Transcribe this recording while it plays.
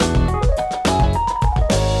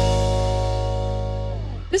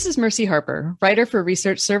This is Mercy Harper, writer for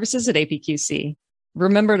research services at APQC.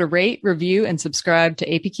 Remember to rate, review, and subscribe to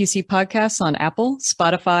APQC podcasts on Apple,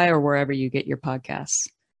 Spotify, or wherever you get your podcasts.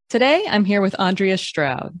 Today, I'm here with Andrea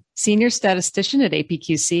Stroud, senior statistician at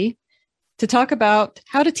APQC, to talk about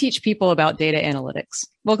how to teach people about data analytics.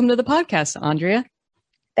 Welcome to the podcast, Andrea.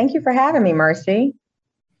 Thank you for having me, Mercy.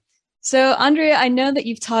 So, Andrea, I know that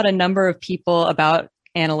you've taught a number of people about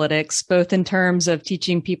analytics, both in terms of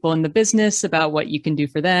teaching people in the business about what you can do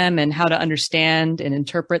for them and how to understand and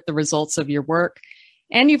interpret the results of your work.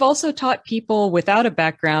 And you've also taught people without a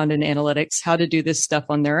background in analytics how to do this stuff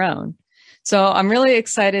on their own. So I'm really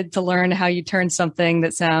excited to learn how you turn something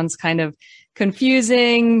that sounds kind of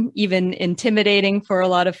confusing, even intimidating for a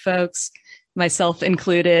lot of folks, myself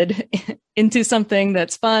included, into something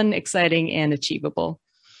that's fun, exciting, and achievable.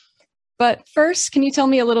 But first, can you tell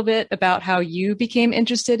me a little bit about how you became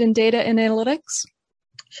interested in data and analytics?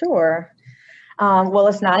 Sure. Well,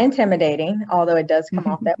 it's not intimidating, although it does come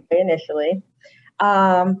off that way initially.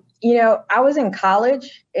 I was in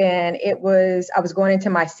college and I was going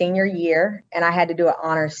into my senior year and I had to do an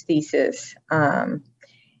honors thesis. And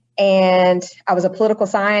I was a political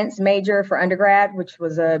science major for undergrad, which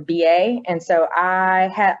was a BA. And so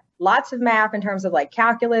I had lots of math in terms of like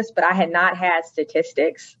calculus, but I had not had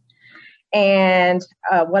statistics. And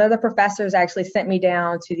one of the professors actually sent me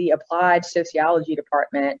down to the applied sociology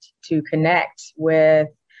department to connect with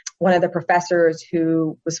one of the professors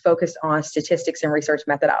who was focused on statistics and research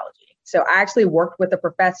methodology. So I actually worked with the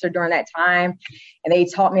professor during that time, and they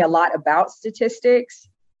taught me a lot about statistics.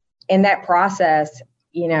 In that process,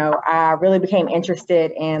 I really became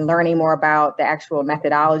interested in learning more about the actual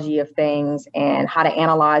methodology of things and how to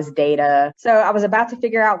analyze data. So I was about to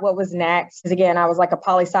figure out what was next. Because again, I was like a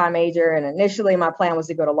poli-sci major, and initially my plan was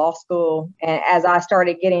to go to law school. And as I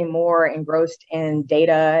started getting more engrossed in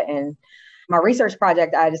data and my research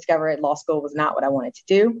project, I discovered law school was not what I wanted to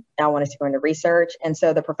do. I wanted to go into research. And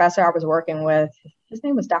so the professor I was working with, his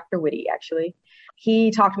name was Dr. Whitty, actually.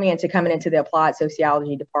 He talked me into coming into the applied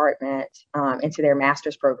sociology department, into their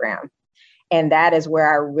master's program. And that is where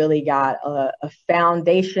I really got a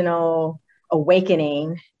foundational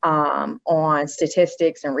awakening on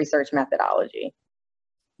statistics and research methodology.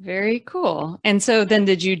 Very cool. And so then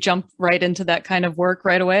did you jump right into that kind of work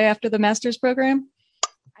right away after the master's program?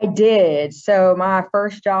 I did. So my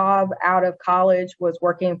first job out of college was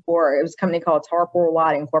working for, it was a company called TARP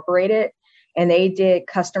Worldwide Incorporated. And they did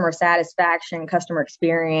customer satisfaction, customer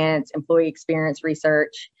experience, employee experience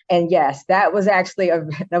research. And yes, that was actually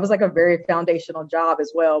like a very foundational job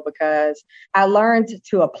as well, because I learned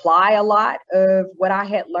to apply a lot of what I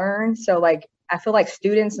had learned. So like, I feel like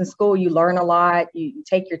students in school, you learn a lot, you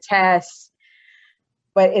take your tests,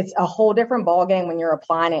 but it's a whole different ballgame when you're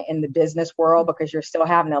applying it in the business world, because you're still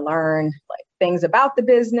having to learn like things about the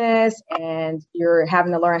business, and you're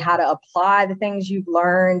having to learn how to apply the things you've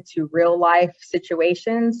learned to real life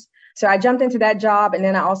situations. So I jumped into that job. And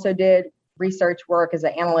then I also did research work as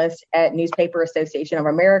an analyst at Newspaper Association of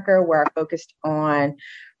America, where I focused on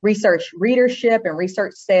research readership and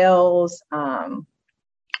research sales,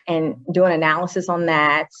 and doing analysis on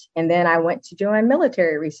that. And then I went to doing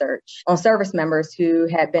military research on service members who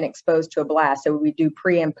had been exposed to a blast. So we do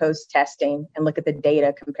pre and post testing and look at the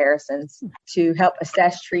data comparisons to help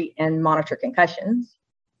assess, treat, and monitor concussions.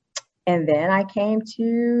 And then I came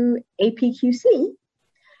to APQC,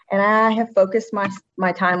 and I have focused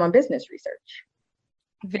my time on business research.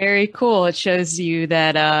 Very cool. It shows you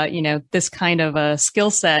that, this kind of a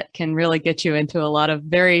skill set can really get you into a lot of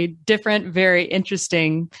very different, very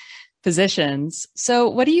interesting positions. So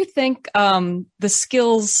what do you think the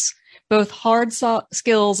skills, both hard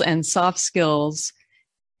skills and soft skills,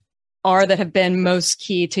 are that have been most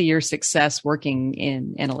key to your success working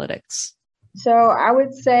in analytics? So I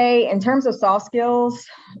would say in terms of soft skills,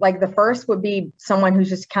 like the first would be someone who's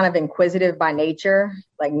just kind of inquisitive by nature,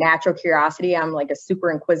 like natural curiosity. I'm like a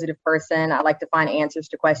super inquisitive person. I like to find answers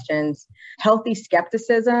to questions. Healthy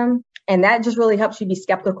skepticism. And that just really helps you be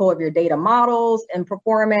skeptical of your data models and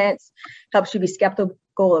performance, helps you be skeptical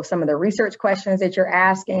of some of the research questions that you're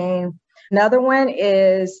asking. Another one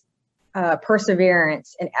is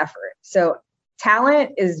perseverance and effort. So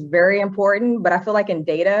talent is very important, but I feel like in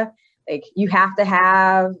data, like you have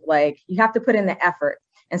to put in the effort.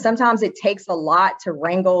 And sometimes it takes a lot to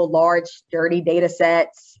wrangle large, dirty data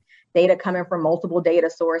sets, data coming from multiple data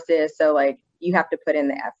sources. So like you have to put in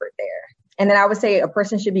the effort there. And then I would say a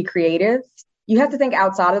person should be creative. You have to think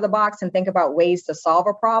outside of the box and think about ways to solve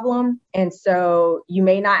a problem. And so you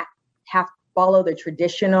may not have to follow the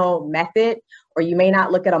traditional method, or you may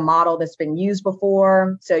not look at a model that's been used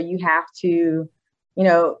before. So you have to,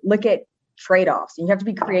 look at trade-offs. You have to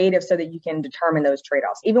be creative so that you can determine those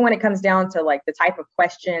trade-offs. Even when it comes down to like the type of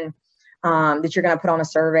question that you're going to put on a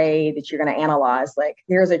survey that you're going to analyze, like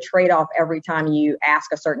there's a trade-off every time you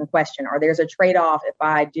ask a certain question, or there's a trade-off if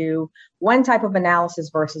I do one type of analysis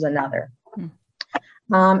versus another.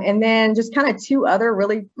 And then just kind of two other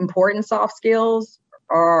really important soft skills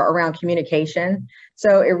are around communication.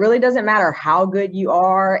 So it really doesn't matter how good you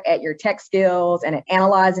are at your tech skills and at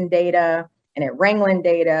analyzing data and at wrangling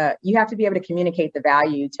data, you have to be able to communicate the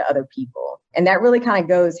value to other people. And that really kind of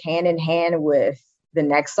goes hand in hand with the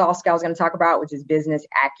next soft skill I was going to talk about, which is business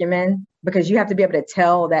acumen, because you have to be able to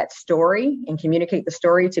tell that story and communicate the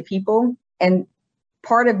story to people. And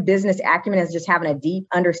part of business acumen is just having a deep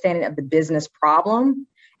understanding of the business problem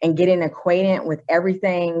and getting acquainted with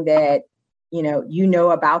everything that you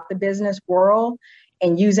know about the business world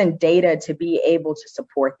and using data to be able to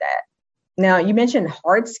support that. Now, you mentioned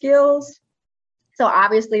hard skills. So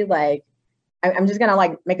obviously, like, I'm just going to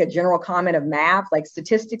like make a general comment of math. Like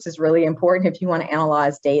statistics is really important if you want to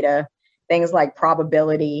analyze data, things like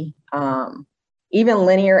probability, even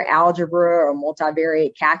linear algebra or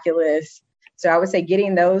multivariate calculus. So I would say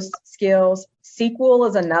getting those skills. SQL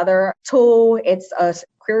is another tool. It's a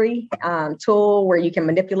query tool where you can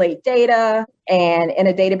manipulate data, and in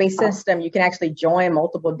a database system, you can actually join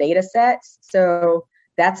multiple data sets. So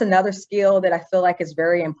that's another skill that I feel like is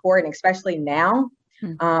very important, especially now,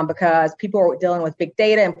 because people are dealing with big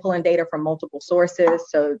data and pulling data from multiple sources.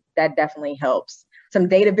 So that definitely helps. Some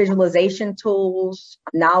data visualization tools,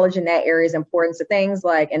 knowledge in that area is important. So things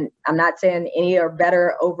like, and I'm not saying any are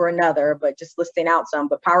better over another, but just listing out some,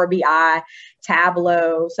 but Power BI,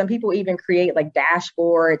 Tableau, some people even create like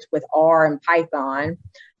dashboards with R and Python.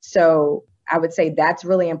 So I would say that's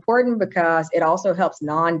really important because it also helps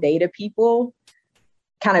non-data people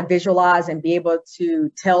kind of visualize and be able to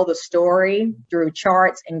tell the story through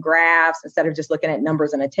charts and graphs instead of just looking at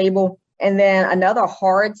numbers in a table. And then another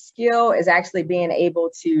hard skill is actually being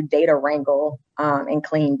able to data wrangle and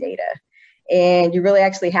clean data. And you really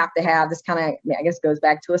actually have to have this kind of, I guess goes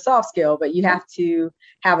back to a soft skill, but you have to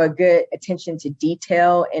have a good attention to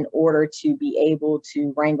detail in order to be able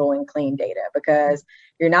to wrangle and clean data, because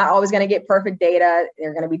you're not always going to get perfect data.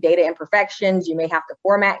 There are going to be data imperfections. You may have to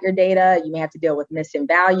format your data. You may have to deal with missing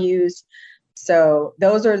values. So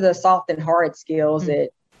those are the soft and hard skills that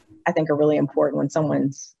I think are really important when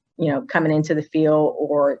someone's, coming into the field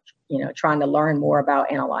or, trying to learn more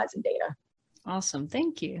about analyzing data. Awesome.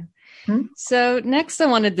 Thank you. So next I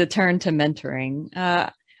wanted to turn to mentoring.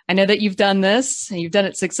 I know that you've done this and you've done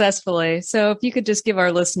it successfully. So if you could just give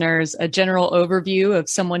our listeners a general overview of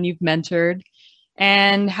someone you've mentored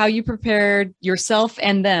and how you prepared yourself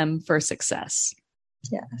and them for success.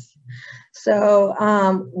 Yes. So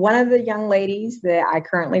one of the young ladies that I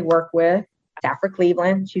currently work with, Safra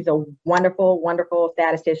Cleveland, she's a wonderful, wonderful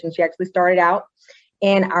statistician. She actually started out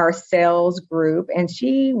in our sales group, and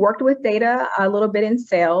she worked with data a little bit in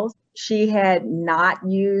sales. She had not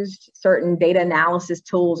used certain data analysis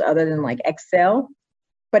tools other than like Excel,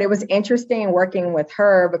 but it was interesting working with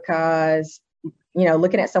her because,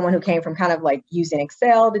 looking at someone who came from kind of like using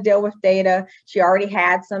Excel to deal with data, she already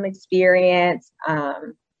had some experience,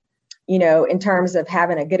 in terms of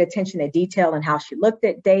having a good attention to detail and how she looked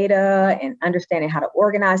at data and understanding how to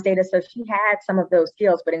organize data. So she had some of those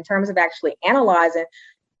skills, but in terms of actually analyzing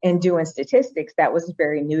and doing statistics, that was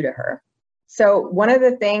very new to her. So one of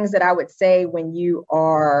the things that I would say when you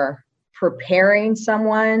are preparing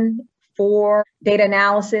someone for data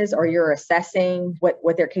analysis or you're assessing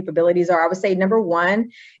what their capabilities are, I would say number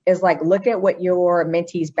one is like, look at what your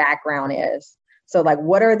mentee's background is. So like,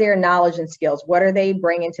 what are their knowledge and skills? What are they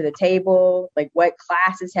bringing to the table? Like, what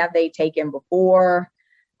classes have they taken before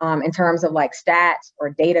in terms of like stats or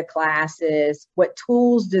data classes? What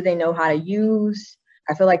tools do they know how to use?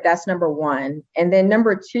 I feel like that's number one. And then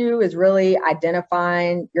number two is really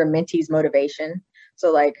identifying your mentee's motivation.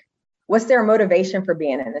 So like, what's their motivation for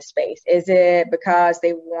being in this space? Is it because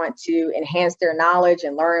they want to enhance their knowledge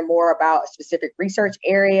and learn more about a specific research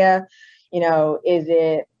area? Is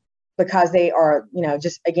it because they are,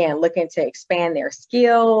 just again, looking to expand their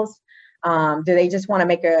skills? Do they just want to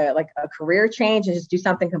make a career change and just do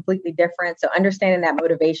something completely different? So understanding that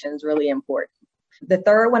motivation is really important. The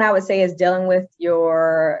third one I would say is dealing with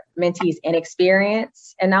your mentee's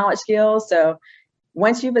inexperience and knowledge skills. So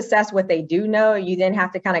once you've assessed what they do know, you then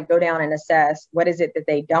have to kind of go down and assess what is it that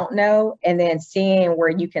they don't know, and then seeing where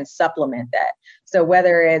you can supplement that. So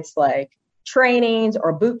whether it's like trainings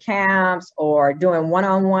or boot camps or doing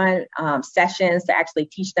one-on-one sessions to actually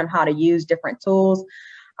teach them how to use different tools.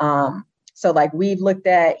 So like we've looked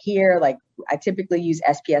at here, like I typically use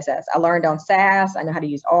SPSS. I learned on SAS. I know how to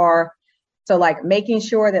use R. So like making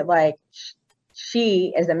sure that like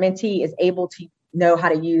she as a mentee is able to know how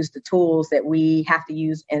to use the tools that we have to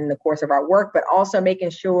use in the course of our work, but also making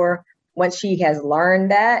sure once she has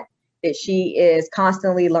learned that she is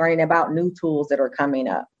constantly learning about new tools that are coming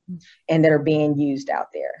up and that are being used out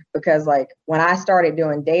there. Because like when I started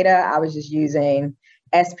doing data, I was just using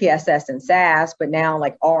SPSS and SAS, but now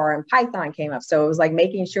like R and Python came up. So it was like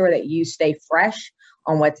making sure that you stay fresh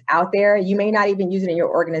on what's out there. You may not even use it in your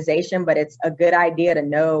organization, but it's a good idea to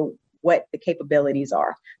know what the capabilities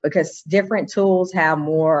are, because different tools have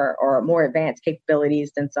more advanced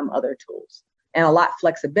capabilities than some other tools, and a lot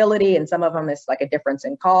flexibility. And some of them is like a difference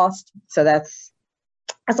in cost. So that's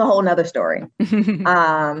a whole nother story.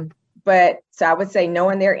 But so I would say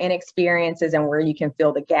knowing their inexperiences and where you can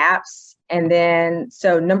fill the gaps. And then,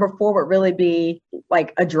 so number 4 would really be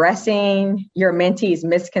like addressing your mentees'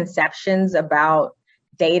 misconceptions about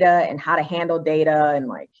data and how to handle data, and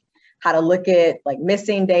like how to look at like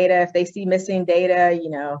missing data. If they see missing data,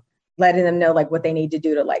 you know, letting them know like what they need to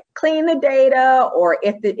do to like clean the data, or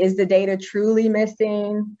is the data truly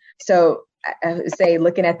missing. So I would say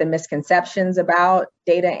looking at the misconceptions about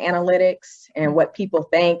data analytics and what people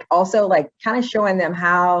think. Also like kind of showing them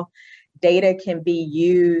how data can be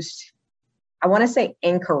used, I want to say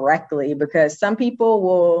incorrectly, because some people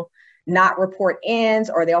will not report ends,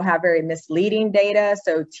 or they'll have very misleading data.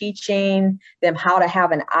 So teaching them how to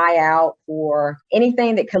have an eye out for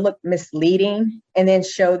anything that could look misleading, and then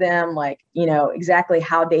show them like, you know, exactly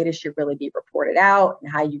how data should really be reported out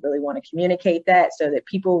and how you really want to communicate that, so that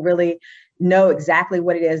people really know exactly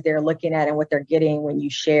what it is they're looking at and what they're getting when you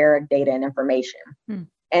share data and information.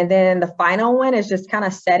 And then the final one is just kind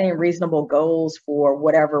of setting reasonable goals for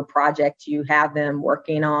whatever project you have them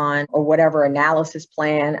working on, or whatever analysis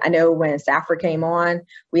plan. I know when Safra came on,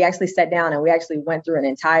 we actually sat down and we actually went through an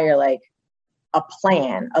entire, like a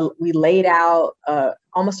plan. We laid out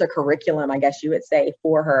almost a curriculum, I guess you would say,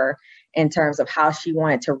 for her in terms of how she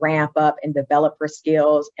wanted to ramp up and develop her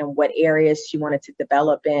skills and what areas she wanted to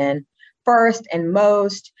develop in first and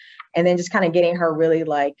most. And then just kind of getting her really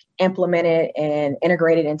like implemented and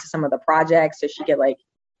integrated into some of the projects, so she could like,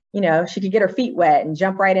 you know, she could get her feet wet and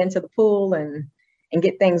jump right into the pool and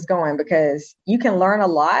get things going. Because you can learn a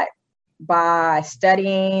lot by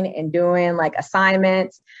studying and doing like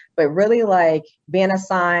assignments, but really like being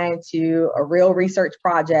assigned to a real research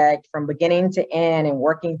project from beginning to end and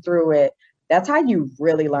working through it. That's how you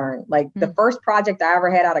really learn. Like the first project I ever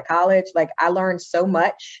had out of college, like I learned so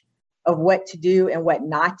much of what to do and what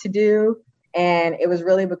not to do. And it was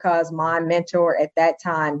really because my mentor at that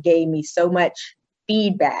time gave me so much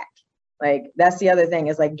feedback. Like that's the other thing,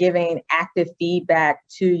 is like giving active feedback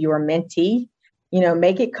to your mentee. You know,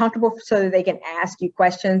 make it comfortable so that they can ask you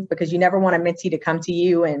questions, because you never want a mentee to come to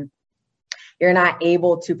you and you're not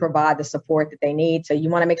able to provide the support that they need. So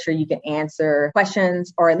you want to make sure you can answer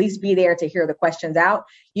questions, or at least be there to hear the questions out.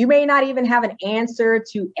 You may not even have an answer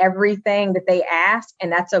to everything that they ask,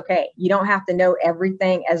 and that's okay. You don't have to know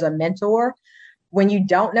everything as a mentor. When you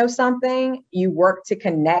don't know something, you work to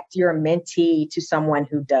connect your mentee to someone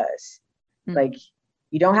who does. Like,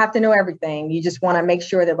 you don't have to know everything. You just want to make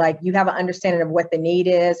sure that like you have an understanding of what the need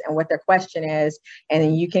is and what their question is. And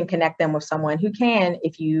then you can connect them with someone who can,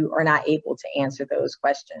 if you are not able to answer those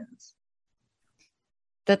questions.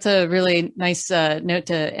 That's a really nice note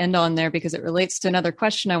to end on there, because it relates to another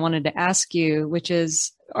question I wanted to ask you, which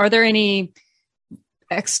is, are there any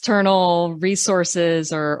external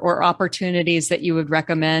resources or opportunities that you would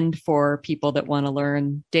recommend for people that want to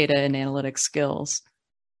learn data and analytics skills?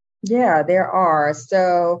 Yeah, there are.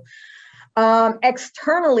 So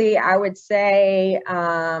externally, I would say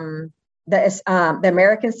the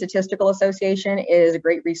American Statistical Association is a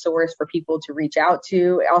great resource for people to reach out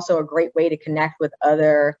to. Also a great way to connect with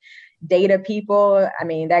other data people. I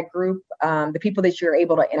mean, that group, the people that you're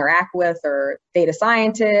able to interact with are data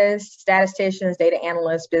scientists, statisticians, data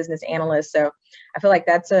analysts, business analysts. So I feel like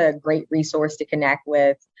that's a great resource to connect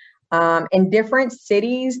with. In different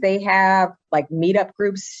cities, they have like meetup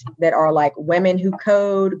groups that are like women who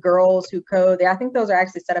code, girls who code. I think those are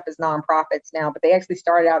actually set up as nonprofits now, but they actually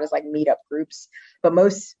started out as like meetup groups. But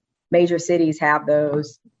most major cities have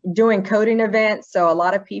those. Doing coding events. So a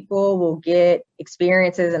lot of people will get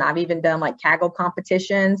experiences, and I've even done like Kaggle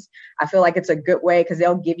competitions. I feel like it's a good way, because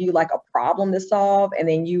they'll give you like a problem to solve, and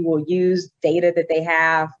then you will use data that they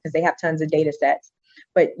have, because they have tons of data sets.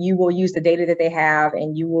 But you will use the data that they have,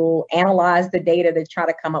 and you will analyze the data to try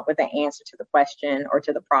to come up with an answer to the question or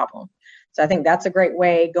to the problem. So I think that's a great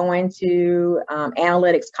way. Going to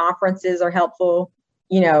analytics conferences are helpful.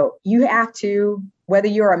 You know, you have to, whether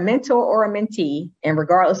you're a mentor or a mentee, and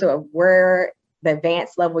regardless of where the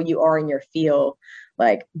advanced level you are in your field,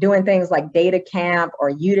 like doing things like Data Camp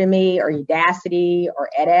or Udemy or Udacity or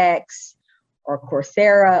edX or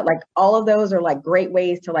Coursera, like all of those are like great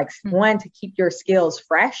ways to like, one, to keep your skills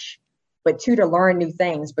fresh, but two, to learn new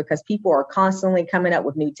things, because people are constantly coming up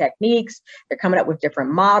with new techniques. They're coming up with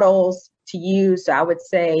different models to use. So I would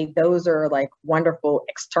say those are like wonderful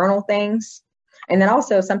external things. And then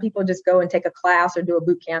also some people just go and take a class or do a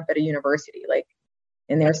boot camp at a university, like,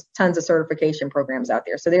 and there's tons of certification programs out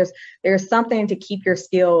there. So there's something to keep your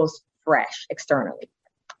skills fresh externally.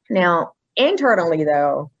 Now, internally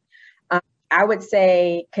though, I would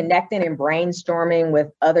say connecting and brainstorming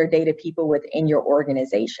with other data people within your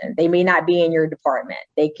organization. They may not be in your department.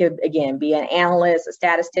 They could, again, be an analyst, a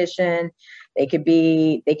statistician. They could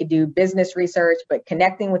do business research, but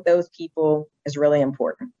connecting with those people is really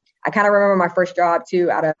important. I kind of remember my first job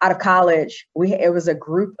too, out of college. It was a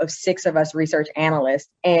group of 6 of us research analysts,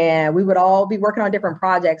 and we would all be working on different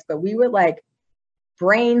projects, but we would like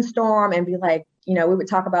brainstorm and be like, we would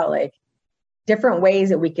talk about like different ways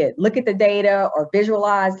that we could look at the data or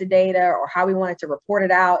visualize the data or how we wanted to report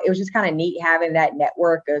it out. It was just kind of neat having that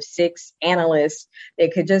network of 6 analysts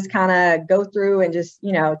that could just kind of go through and just,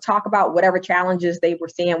 talk about whatever challenges they were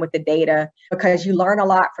seeing with the data, because you learn a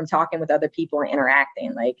lot from talking with other people and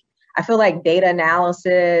interacting. Like, I feel like data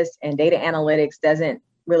analysis and data analytics doesn't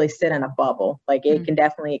really sit in a bubble. Like, it can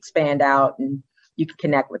definitely expand out and you can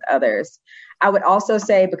connect with others. I would also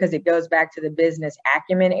say, because it goes back to the business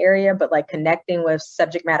acumen area, but like connecting with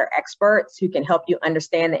subject matter experts who can help you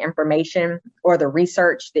understand the information or the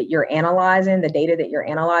research that you're analyzing, the data that you're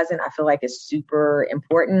analyzing, I feel like is super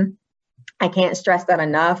important. I can't stress that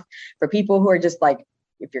enough for people who are just like,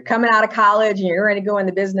 if you're coming out of college and you're ready to go in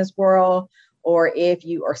the business world, or if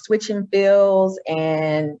you are switching fields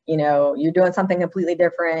and, you're doing something completely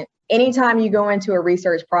different. Anytime you go into a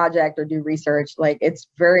research project or do research, like, it's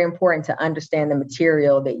very important to understand the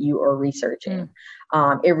material that you are researching.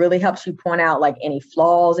 It really helps you point out like any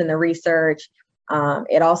flaws in the research.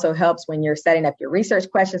 It also helps when you're setting up your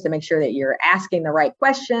research questions to make sure that you're asking the right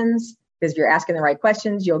questions, because if you're asking the right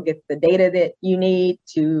questions, you'll get the data that you need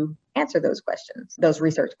to answer those questions, those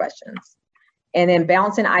research questions. And then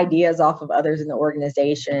bouncing ideas off of others in the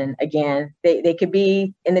organization. Again, they could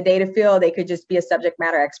be in the data field. They could just be a subject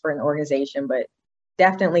matter expert in the organization, but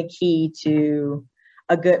definitely key to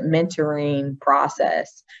a good mentoring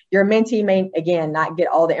process. Your mentee may, again, not get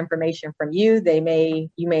all the information from you.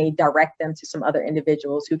 You may direct them to some other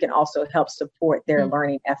individuals who can also help support their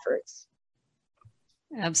learning efforts.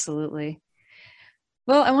 Absolutely.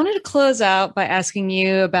 Well, I wanted to close out by asking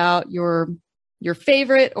you about your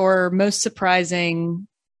favorite or most surprising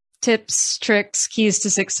tips, tricks, keys to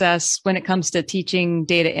success when it comes to teaching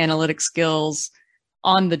data analytic skills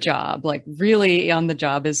on the job, like really on the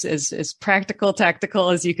job, as practical, tactical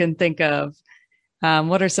as you can think of.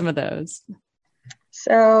 What are some of those?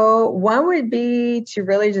 So one would be to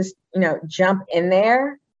really just, jump in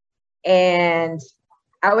there. And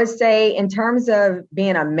I would say in terms of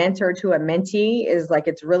being a mentor to a mentee is like,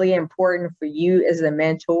 it's really important for you as a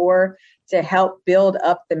mentor to help build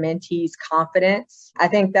up the mentee's confidence. I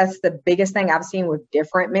think that's the biggest thing I've seen with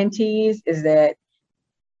different mentees is that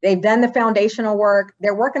they've done the foundational work,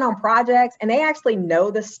 they're working on projects, and they actually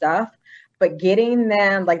know the stuff, but getting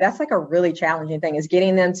them, like, that's like a really challenging thing, is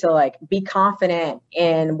getting them to like be confident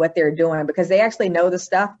in what they're doing, because they actually know the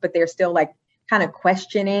stuff, but they're still like kind of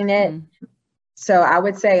questioning it. So I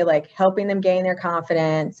would say like helping them gain their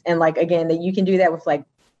confidence, and like, again, that you can do that with like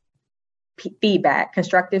feedback,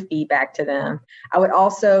 constructive feedback to them. I would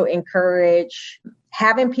also encourage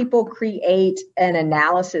having people create an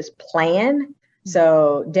analysis plan.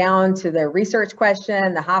 So down to the research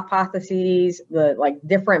question, the hypotheses, the like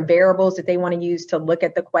different variables that they want to use to look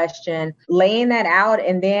at the question, laying that out,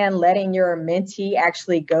 and then letting your mentee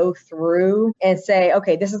actually go through and say,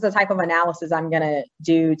 okay, this is the type of analysis I'm going to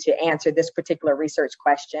do to answer this particular research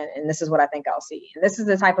question. And this is what I think I'll see. And this is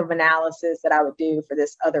the type of analysis that I would do for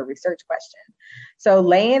this other research question. So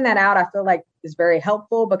laying that out, I feel like is very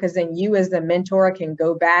helpful, because then you as the mentor can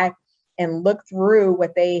go back and look through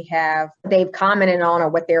what they've commented on or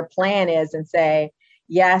what their plan is and say,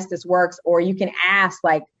 yes, this works. Or you can ask,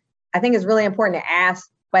 like, I think it's really important to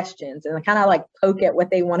ask questions and kind of like poke at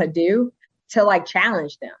what they want to do to like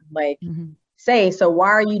challenge them. Like, say, so why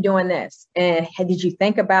are you doing this? And did you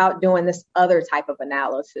think about doing this other type of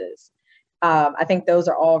analysis? I think those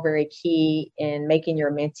are all very key in making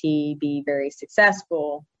your mentee be very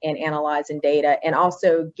successful in analyzing data, and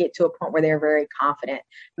also get to a point where they're very confident.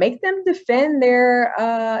 Make them defend their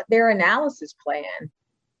analysis plan,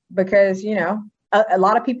 because, a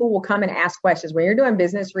lot of people will come and ask questions. When you're doing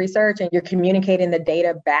business research and you're communicating the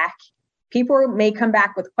data back, people may come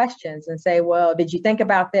back with questions and say, well, did you think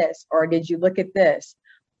about this? Or did you look at this?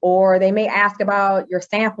 Or they may ask about your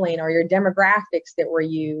sampling or your demographics that were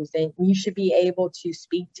used. And you should be able to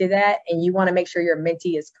speak to that. And you want to make sure your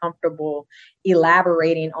mentee is comfortable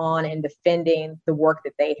elaborating on and defending the work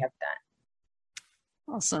that they have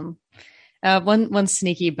done. Awesome. One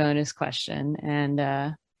sneaky bonus question.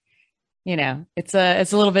 And, it's a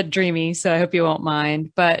little bit dreamy, so I hope you won't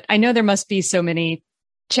mind. But I know there must be so many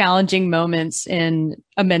challenging moments in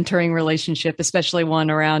a mentoring relationship, especially one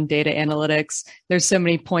around data analytics. There's so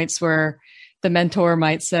many points where the mentor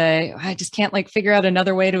might say, I just can't figure out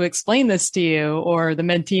another way to explain this to you. Or the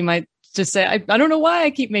mentee might just say, I don't know why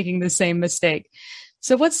I keep making the same mistake.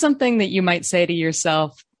 So what's something that you might say to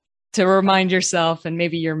yourself to remind yourself and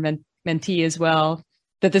maybe your mentee as well,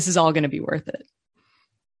 that this is all going to be worth it?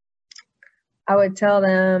 I would tell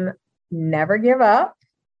them, never give up.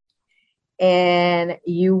 And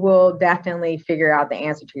you will definitely figure out the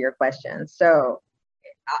answer to your question. So,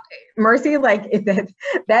 Mercy,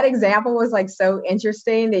 that example was so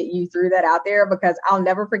interesting that you threw that out there, because I'll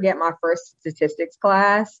never forget my first statistics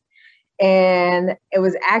class. And it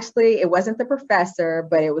wasn't the professor,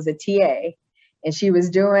 but it was a TA. And she was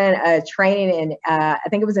doing a training in, I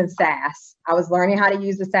think it was in SAS. I was learning how to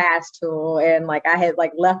use the SAS tool. And I had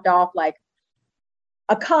left off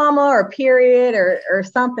a comma or period or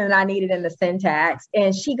something that I needed in the syntax.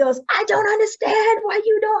 And she goes, I don't understand why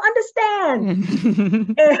you don't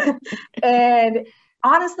understand. and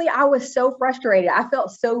honestly, I was so frustrated. I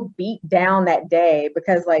felt so beat down that day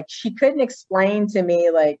because she couldn't explain to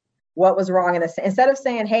me what was wrong in the, instead of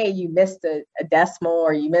saying, hey, you missed a decimal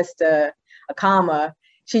or you missed a comma,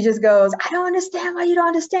 she just goes, I don't understand why you don't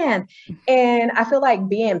understand. And I feel like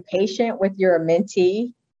being patient with your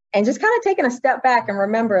mentee and just kind of taking a step back and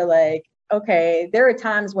remember, okay, there are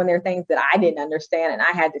times when there are things that I didn't understand and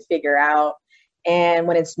I had to figure out. And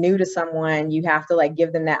when it's new to someone, you have to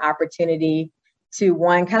give them that opportunity to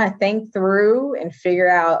one, kind of think through and figure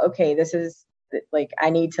out, okay, this is I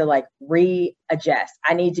need to readjust.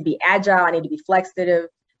 I need to be agile. I need to be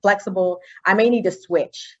flexible. I may need to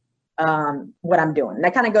switch what I'm doing. And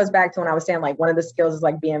that kind of goes back to when I was saying, one of the skills is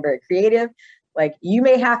being very creative. You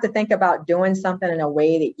may have to think about doing something in a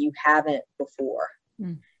way that you haven't before.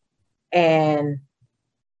 And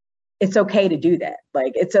it's okay to do that.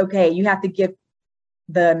 It's okay. You have to give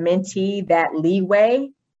the mentee that leeway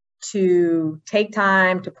to take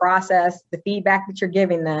time to process the feedback that you're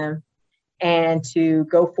giving them and to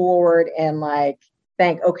go forward and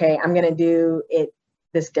think, okay, I'm going to do it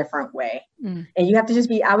this different way. And you have to just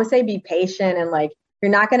be patient and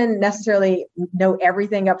you're not going to necessarily know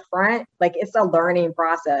everything up front. It's a learning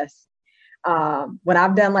process. When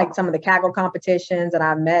I've done some of the Kaggle competitions and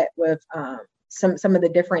I've met with some of the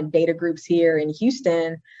different data groups here in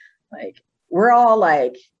Houston, we're all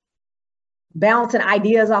bouncing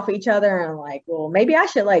ideas off of each other and well, maybe I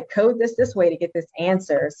should code this way to get this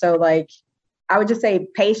answer. So I would just say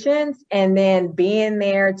patience and then being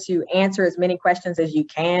there to answer as many questions as you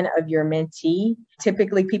can of your mentee.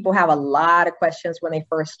 Typically, people have a lot of questions when they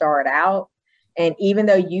first start out. And even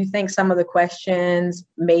though you think some of the questions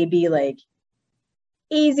may be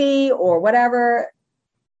easy or whatever,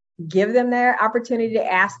 give them their opportunity to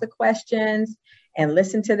ask the questions and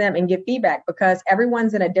listen to them and get feedback, because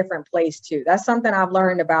everyone's in a different place too. That's something I've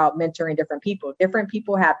learned about mentoring different people. Different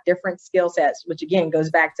people have different skill sets, which again goes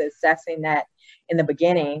back to assessing that in the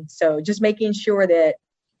beginning. So just making sure that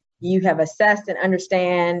you have assessed and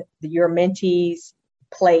understand your mentee's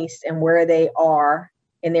place and where they are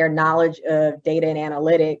in their knowledge of data and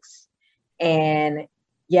analytics. And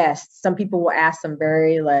yes, some people will ask some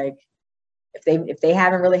very if they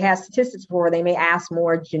haven't really had statistics before, they may ask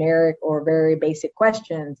more generic or very basic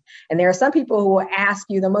questions. And there are some people who will ask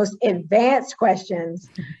you the most advanced questions.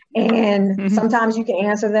 And sometimes you can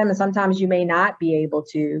answer them and sometimes you may not be able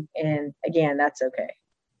to. And again, that's okay.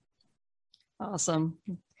 Awesome.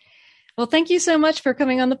 Well, thank you so much for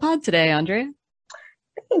coming on the pod today, Andrea.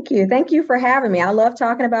 Thank you. Thank you for having me. I love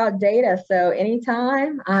talking about data. So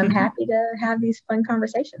anytime, I'm happy to have these fun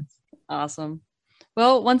conversations. Awesome.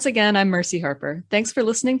 Well, once again, I'm Mercy Harper. Thanks for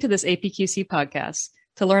listening to this APQC podcast.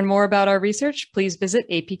 To learn more about our research, please visit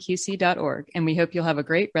apqc.org, and we hope you'll have a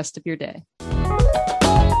great rest of your day.